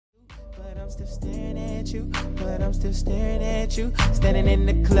still staring at you, but I'm still staring at you. Standing in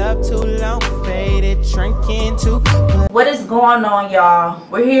the club too long, faded, drinking too. What is going on, y'all?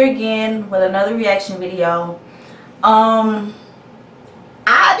 We're here again with another reaction video. I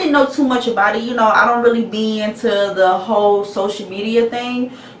didn't know too much about it. You know, I don't really be into the whole social media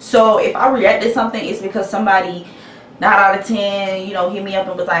thing. So if I react to something, it's because somebody 9 out of 10, you know, hit me up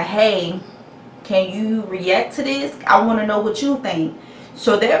and was like, hey, can you react to this? I want to know what you think.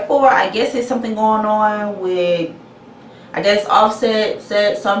 So therefore, I guess it's something going on with, I guess Offset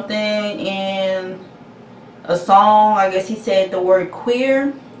said something in a song. I guess he said the word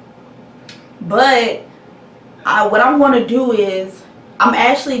queer. But what I'm going to do is, I'm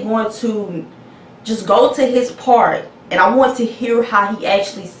actually going to just go to his part, and I want to hear how he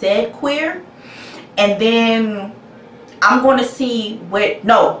actually said queer, and then I'm going to see what,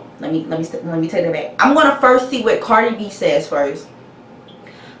 no, let me take that back. I'm going to first see what Cardi B says first.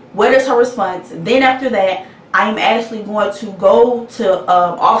 What is her response? Then after that, I'm actually going to go to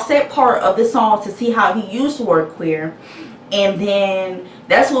Offset part of the song to see how he used the word queer, and then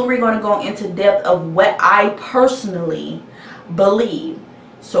that's when we're going to go into depth of what I personally believe.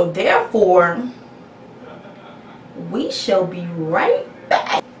 So therefore, we shall be right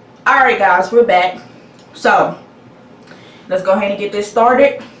back. Alright guys, we're back. So let's go ahead and get this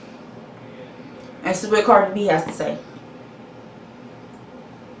started and see what Cardi B has to say.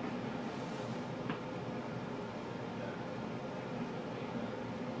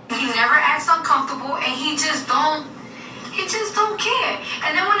 He never acts uncomfortable, and he just don't care.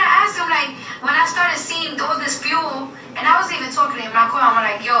 And then when I asked him, like, when I started seeing all this fuel, and I was even talking to him, I'm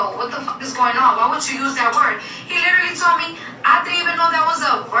like, yo, what the fuck is going on? Why would you use that word? He literally told me, I didn't even know that was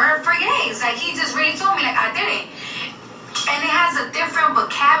a word for gays. Like, he just really told me, like, I didn't. And it has a different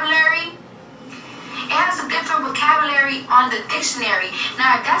vocabulary. It has a different vocabulary on the dictionary.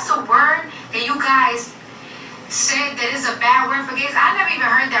 Now, if that's a word that you guys said that is a bad word for gays, I never even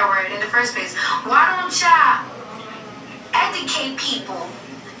heard that word in the first place. Why don't y'all educate people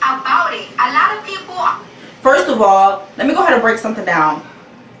about it? A lot of people... First of all, let me go ahead and break something down.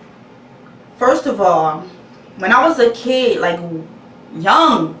 First of all, when I was a kid, like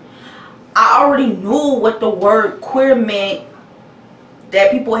young, I already knew what the word queer meant, that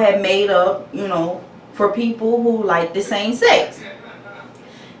people had made up, you know, for people who like the same sex.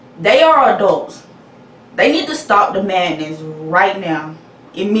 They are adults. They need to stop the madness right now,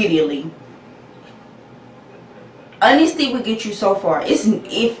 immediately. Honesty will get you so far. It's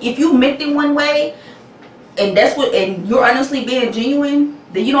if you meant it one way, and that's what, and you're honestly being genuine,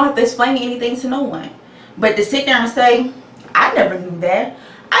 then you don't have to explain anything to no one. But to sit there and say, I never knew that,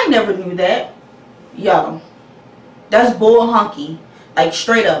 I never knew that, yo, that's bull hunky. Like,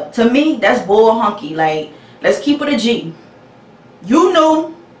 straight up, to me, that's bull hunky. Like, let's keep it a G. You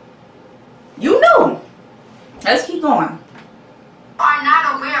knew. Let's keep going. Are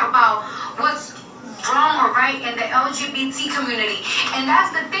not aware about what's wrong or right in the LGBT community. And that's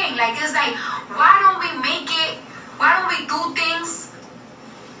the thing. Like, it's like, why don't we do things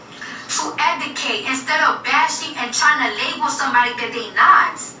to educate instead of bashing and trying to label somebody that they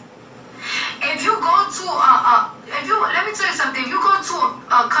not? If you go to let me tell you something, if you go to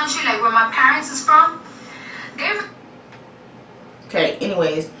a country like where my parents is from, they're... Okay,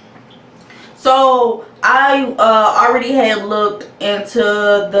 anyways, so I already had looked into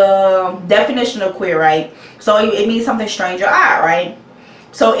the definition of queer, right? So it means something strange or odd, right?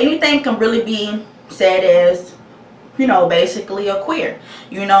 So anything can really be said as, you know, basically a queer.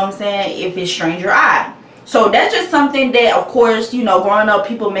 You know what I'm saying? If it's strange or odd. So that's just something that, of course, you know, growing up,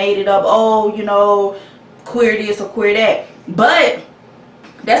 people made it up. Oh, you know, queer this or queer that. But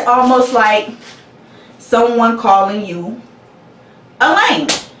that's almost like someone calling you a lame.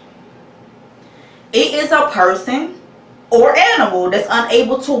 It is a person or animal that's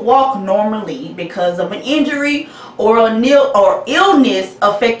unable to walk normally because of an injury or illness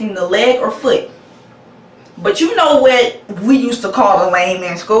affecting the leg or foot. But you know what we used to call a lame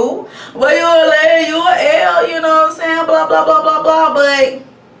in school? Well, you're a lame, you're an L, you know what I'm saying? Blah, blah, blah, blah, blah. But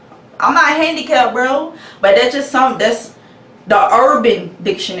I'm not handicapped, bro. But that's just that's the Urban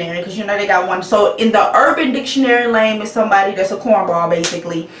Dictionary, because you know they got one. So in the Urban Dictionary, lame is somebody that's a cornball,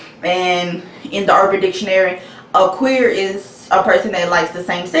 basically. And in the Urban Dictionary, a queer is a person that likes the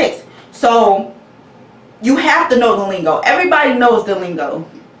same sex. So you have to know the lingo. Everybody knows the lingo.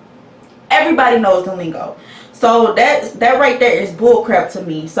 Everybody knows the lingo. So that right there is bullcrap to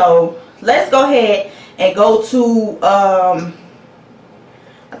me. So let's go ahead and go to I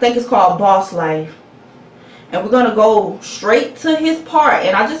think it's called Boss Life, and we're gonna go straight to his part,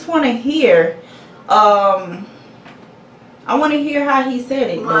 and I just want to hear I want to hear how he said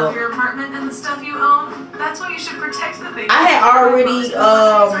it. Love your apartment and the stuff you own? That's why you should protect the things. I had already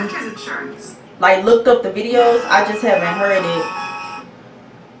renter's insurance. like looked up the videos. I just haven't heard it.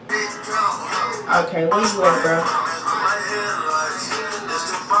 Okay, where you at, bro?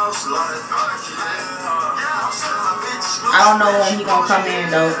 I don't know when he gonna come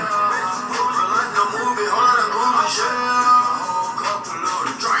in though.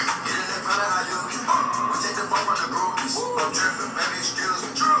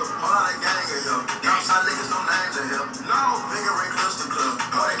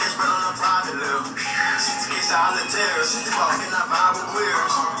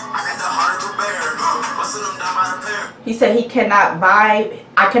 He said he cannot vibe.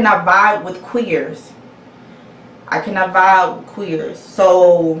 I cannot vibe with queers. I cannot vibe with queers.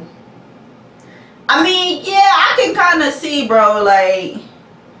 So, I mean, yeah, I can kind of see, bro. Like,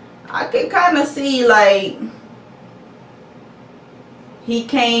 I can kind of see, like, he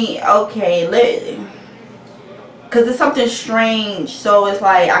can't. Okay, because it's something strange. So it's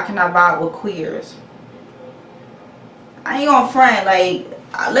like I cannot vibe with queers. I ain't gonna front. Like,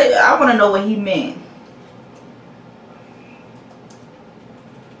 I want to know what he meant.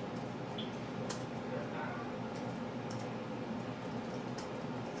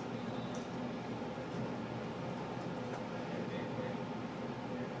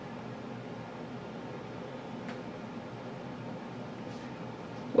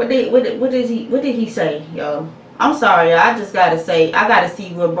 What did he say, yo? I'm sorry, I just gotta say, I gotta see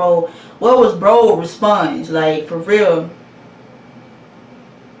what was bro response, like, for real.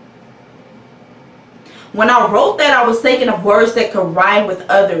 When I wrote that, I was thinking of words that could rhyme with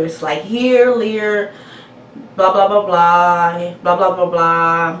others, like here, leer, blah blah blah blah, blah blah blah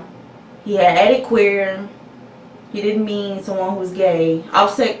blah. He had added queer. He didn't mean someone who's gay.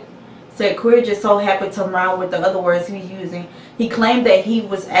 Offset said queer just so happened to rhyme with the other words he was using. He claimed that he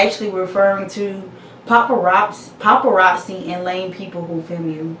was actually referring to paparazzi and lame people who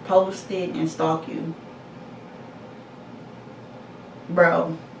film you, post it, and stalk you.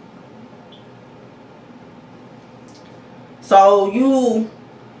 Bro. So you...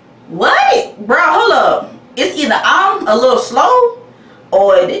 What? Bro, hold up. It's either I'm a little slow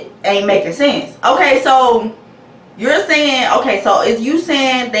or it ain't making sense. Okay, so... You're saying... Okay, so is you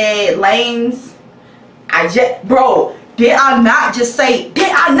saying that lames... Bro... Did I not just say,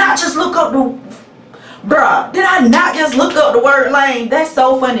 did I not just look up the, bruh, did I not just look up the word lame? That's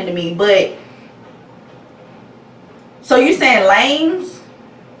so funny to me. But, so you saying lames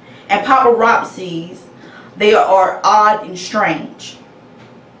and paparazzis, they are odd and strange.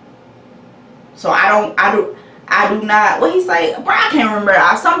 So I do not, what he say? Bruh, I can't remember.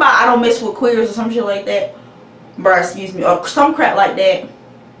 Somebody, I don't mess with queers or some shit like that. Bruh, excuse me, or some crap like that.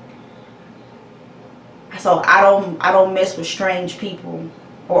 So I don't mess with strange people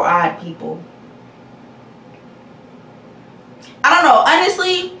or odd people. I don't know.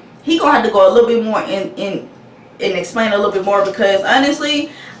 Honestly, he gonna have to go a little bit more and explain a little bit more, because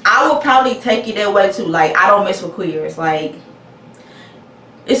honestly, I would probably take it that way too. Like, I don't mess with queers. Like,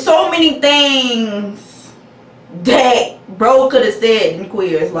 it's so many things that bro could have said in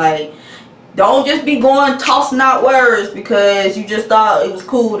queers. Like, don't just be going tossing out words because you just thought it was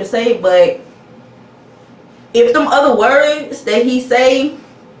cool to say, but if them other words that he say,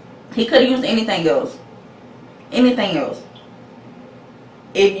 he could have used anything else. Anything else.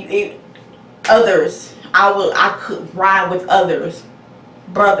 If others, I could rhyme with others,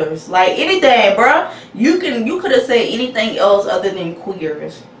 brothers, like anything, bruh. You could have said anything else other than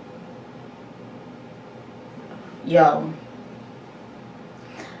queers. Yo,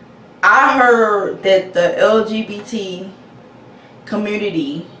 I heard that the LGBT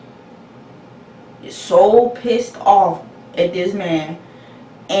community is so pissed off at this man,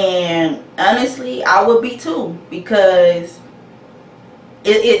 and honestly I would be too, because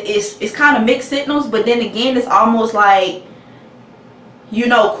it's kind of mixed signals. But then again, it's almost like, you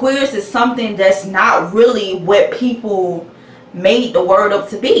know, queers is something that's not really what people made the word up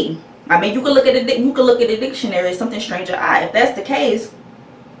to be. I mean, you can look at the dictionary, it's something strange or odd. If that's the case,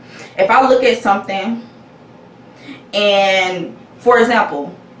 if I look at something and, for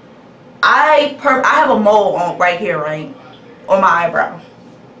example, I have a mole on right here, right, on my eyebrow.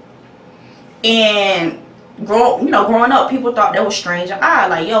 And growing up, people thought that was strange and odd.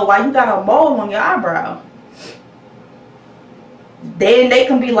 Like, yo, why you got a mole on your eyebrow? Then they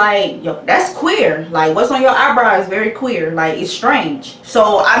can be like, yo, that's queer. Like, what's on your eyebrow is very queer. Like, it's strange.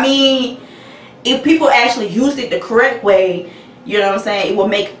 So, I mean, if people actually used it the correct way, you know what I'm saying, it will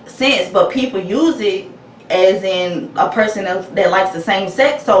make sense. But people use it as in a person that likes the same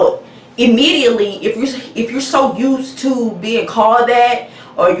sex. So immediately, if you're so used to being called that,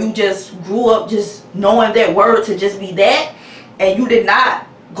 or you just grew up just knowing that word to just be that, and you did not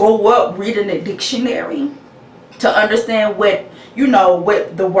go up reading the dictionary to understand what, you know,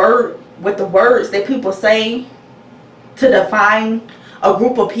 what the words that people say to define a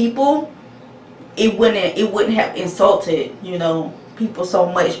group of people, it wouldn't have insulted, you know, people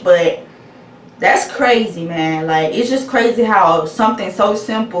so much. But that's crazy, man. Like, it's just crazy how something so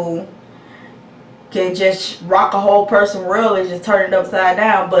simple can just rock a whole person world and just turn it upside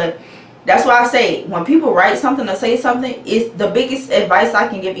down. But that's why I say, when people write something or say something, it's the biggest advice I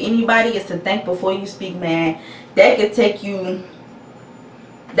can give anybody is to think before you speak, man. That could take you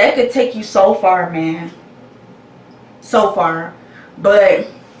so far, man. So far. But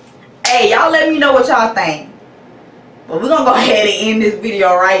hey, y'all let me know what y'all think. But we're gonna go ahead and end this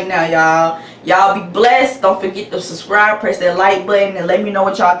video right now, y'all. Y'all be blessed. Don't forget to subscribe, press that like button, and let me know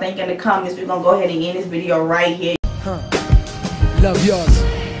what y'all think in the comments. We're gonna go ahead and end this video right here. Love yours.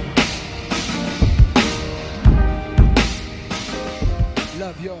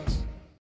 Love yours.